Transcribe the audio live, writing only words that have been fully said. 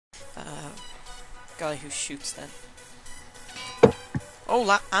guy who shoots then.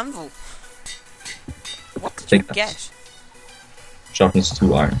 Oh, anvil. What did you get? Sharpness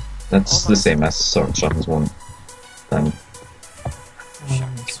 2 iron. That's Oh, the nice. same as sharpness 1 diamond.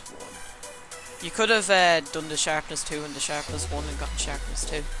 Sharpness 1. You could have done the sharpness 2 and the sharpness 1 and gotten sharpness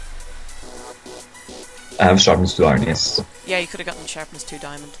 2. I have sharpness 2 iron, yes. Yeah, you could have gotten sharpness 2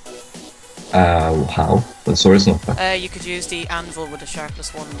 diamond. How? The sword is not that. You could use the anvil with a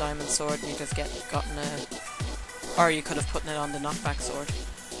sharpness 1 diamond sword and you'd have gotten a... Or you could have put it on the knockback sword.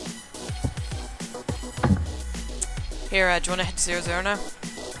 Here, do you want to hit 0-0 now?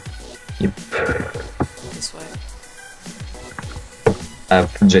 Yep. This way. I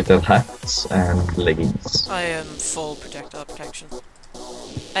have projectile hats and leggings. I am full projectile protection.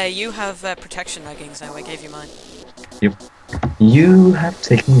 You have protection leggings now, I gave you mine. Yep. You have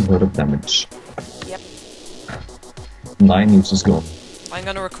taken a lot of damage. Yep. 9 uses gone. I'm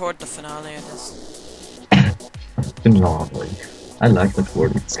gonna record the finale of this. Finale. I like that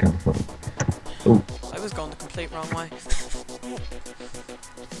word, it's kind of funny. Oh. I was going the complete wrong way.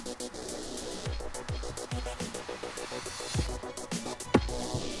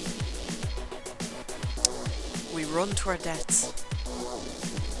 We run to our deaths.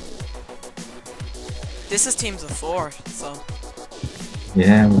 This is teams of 4, so...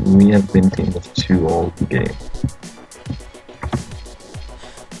 Yeah, we have been team of 2 all the game.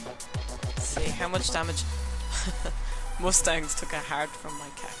 Let's see, how much damage... Mustangs took a heart from my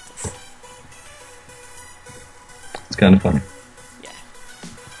cactus. It's kind of funny. Yeah.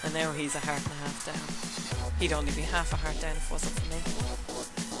 And now he's a heart and a half down. He'd only be half a heart down if it wasn't for me.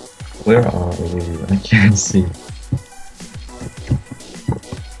 Where are we? I can't see.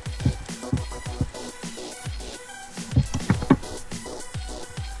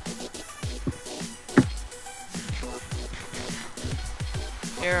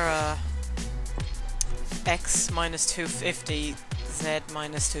 Here, X minus 250, Z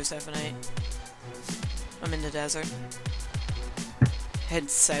minus 278. I'm in the desert. Head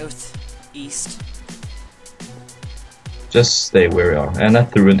south, east. Just stay where we are. And I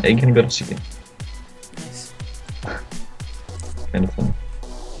threw an egg and got a chicken. Nice. Kind of funny.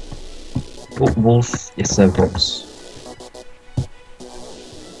 Oh, wolf. Yes, I have wolves.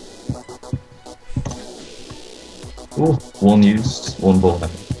 Oh, 1 used, 1 bone.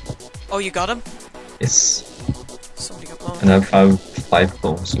 Oh, you got him? Yes. Somebody got blown. And I have 5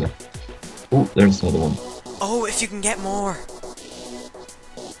 bones left. Oh, there's another one. Oh, if you can get more.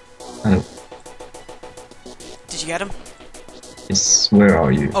 I know. Did you get him? Yes, where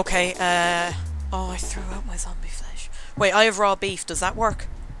are you? Okay, oh, I threw out my zombie flesh. Wait, I have raw beef. Does that work?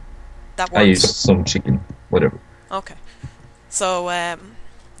 That works. I used some chicken. Whatever. Okay. So,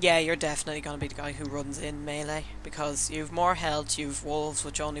 yeah, you're definitely going to be the guy who runs in melee, because you've more health, you've wolves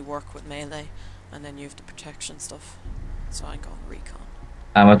which only work with melee, and then you have the protection stuff. So I'm going recon.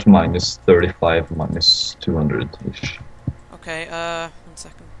 I'm at minus 35, minus 200-ish. Okay, 1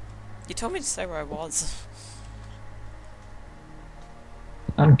 second. You told me to say where I was.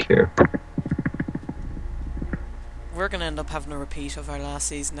 I don't care. We're going to end up having a repeat of our last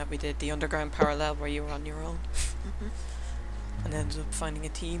season that we did, the underground parallel where you were on your own. And ended up finding a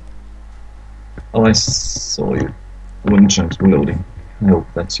team. Oh, I saw you. One chance reloading. I hope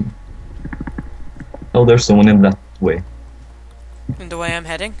that's you. Oh, there's someone in that way. In the way I'm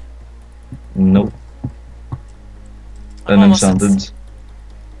heading? Nope. I'm almost Unenchanted.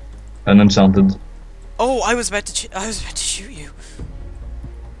 Unenchanted. Oh, I was about to shoot you.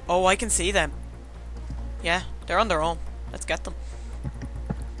 Oh, I can see them. Yeah, they're on their own. Let's get them.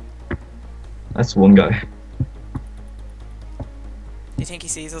 That's one guy. Do you think he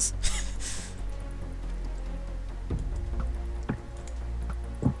sees us?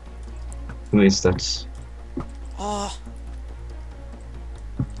 Who is that? Oh.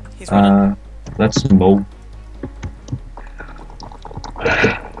 He's running. That's Mo.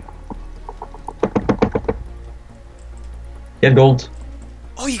 Get gold.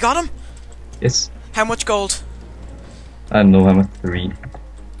 Oh, you got him? Yes. How much gold? I know I'm at 3.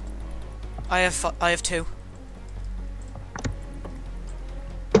 I have 2.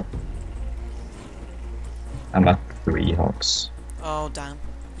 I'm at 3 hearts. Oh, damn.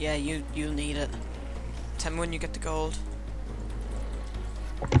 Yeah, you'll need it. Tell me when you get the gold.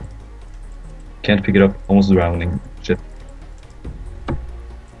 Can't pick it up. Almost drowning. Shit.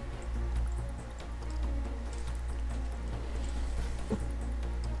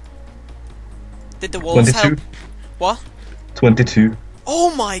 Did the wolves 22. help? What? 22.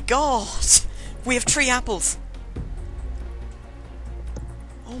 Oh my god! We have 3 apples!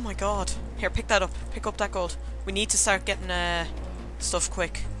 Oh my god. Here, pick that up. Pick up that gold. We need to start getting stuff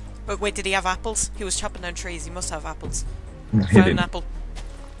quick. But wait, did he have apples? He was chopping down trees. He must have apples. He Found did. an apple.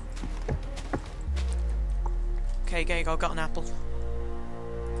 Okay, there you go. Got an apple.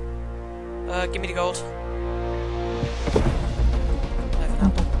 Give me the gold. I have an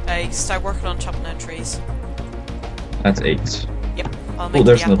apple. Hey, start working on chopping down trees. That's 8. Yep, I'll make Oh,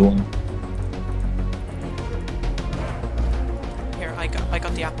 there's the apple. another one. Here, I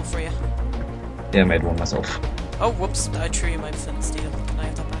got the apple for you. Yeah, I made one myself. Oh, whoops! I threw you my flint and steel. Can I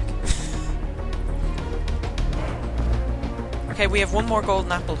have that back? Okay, we have one more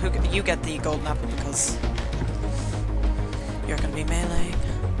golden apple. You get the golden apple because you're gonna be meleeing.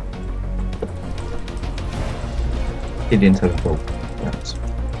 He didn't have a bow. Right.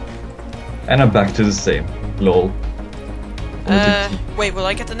 And I'm back to the same. Lol. Wait, will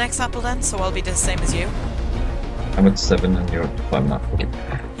I get the next apple then? So I'll be the same as you? I'm at 7 and you're 5 now. Okay.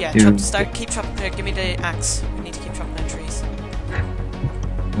 Yeah, You- keep chopping. Give me the axe. We need to keep chopping down trees.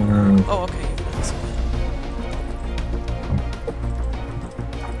 Uh, Oh, okay, you have an axe.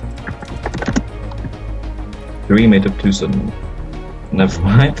 Three made up 2 suddenly. Never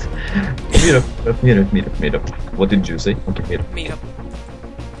mind. Meet up. What did you say? Okay, meet up. Meet up.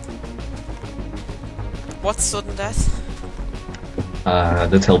 What's sudden death?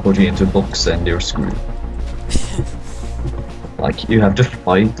 They teleport you into a box and you're screwed. Like, you have to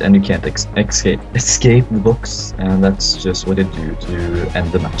fight and you can't escape the box, and that's just what they do to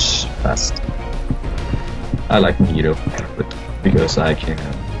end the match fast. I like Miro, but because I can,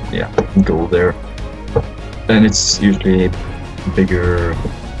 go there. And it's usually a bigger...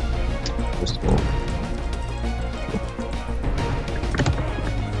 What's it called?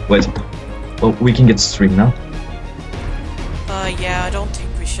 Wait. Oh, we can get string now. Yeah, I don't think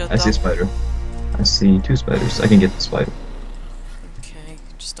we should. I see a spider. I see 2 spiders. I can get the spider. Okay,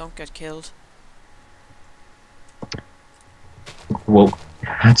 just don't get killed. Whoa.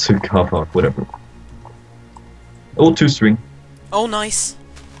 That's a cough off, whatever. Oh, 2 string. Oh, nice.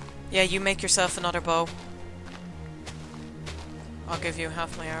 Yeah, you make yourself another bow. I'll give you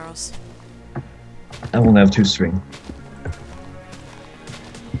half my arrows. I only have 2 string.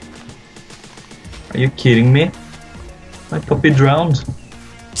 Are you kidding me? My puppy drowned.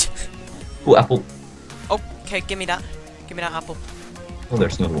 Oh, apple. Okay, give me that. Give me that apple. Oh,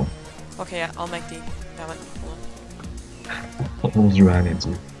 there's another one. Okay, yeah, I'll make the... Damn it. Hold on. Almost ran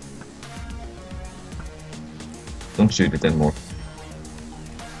into. Don't shoot it anymore.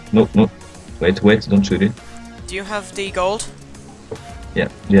 No. Wait, don't shoot it. Do you have the gold? Yeah,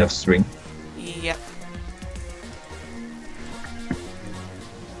 you have string. Yep.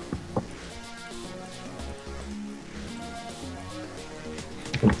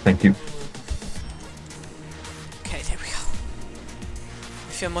 Oh, thank you. Okay, there we go.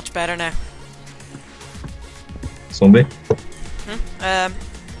 I feel much better now. Zombie.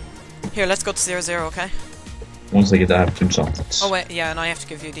 Here, let's go to 0-0, okay? Once I get that, I have to enchant it. Oh wait, yeah, and I have to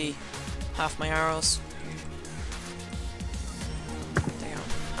give you the half my arrows. There you go,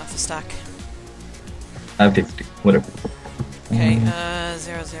 half a stack. I have 50, whatever. Okay,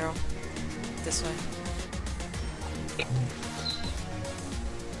 0-0. This way.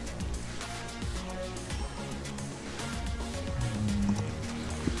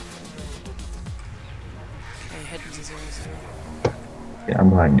 Okay, heading to 0-0. Yeah, I'm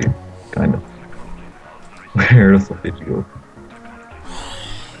behind you. Kind of. Where the fuck did you go?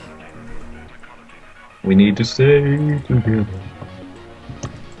 We need to stay together.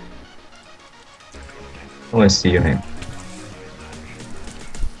 Oh, I see your name.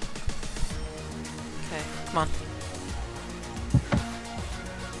 Okay, come on.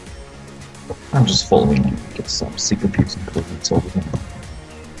 I'm just following you. Get some secret peeps and coordinates over here.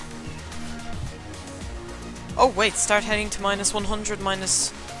 Oh wait, start heading to -100,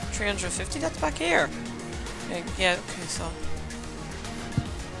 -350, that's back here. Okay, yeah, okay, so...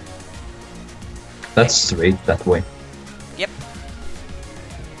 That's straight that way. Yep.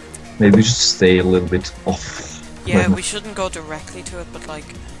 Maybe we should stay a little bit off. Yeah, like, we shouldn't go directly to it, but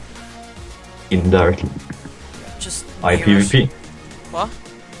like... indirectly. Just near it. IPVP. What?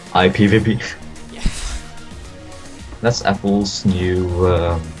 IPVP. Yeah. That's Apple's new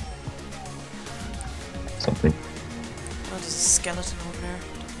something. Oh, there's a skeleton over there.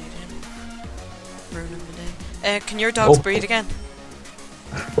 Don't need him. Ruining the day. Can your dogs breed again?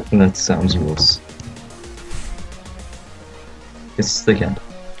 That sounds worse. Yes, they can.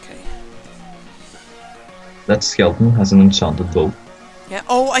 Okay. That skeleton has an enchanted bow. Yeah.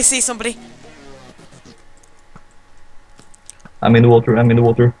 Oh, I see somebody. I'm in the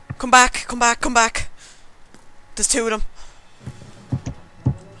water. Come back. There's 2 of them.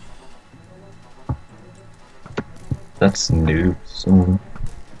 That's new, so...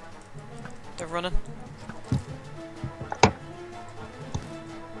 running.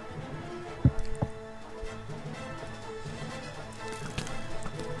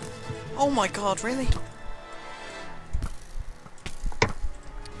 Oh my god, really?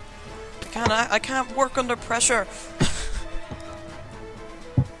 I can't work under pressure.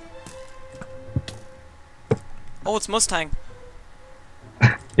 Oh, it's Mustang.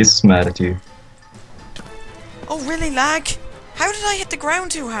 He's mad at you. Oh, really, lag? How did I hit the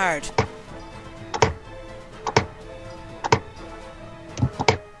ground too hard?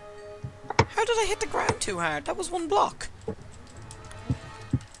 How did I hit the ground too hard? That was one block.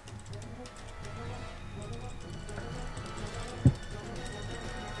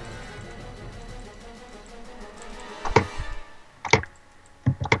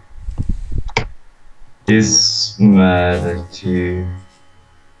 He's mad at you.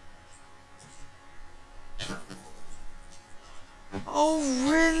 Oh,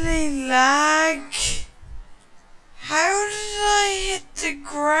 really, lag? How did I hit the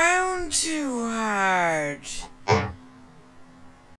ground too hard?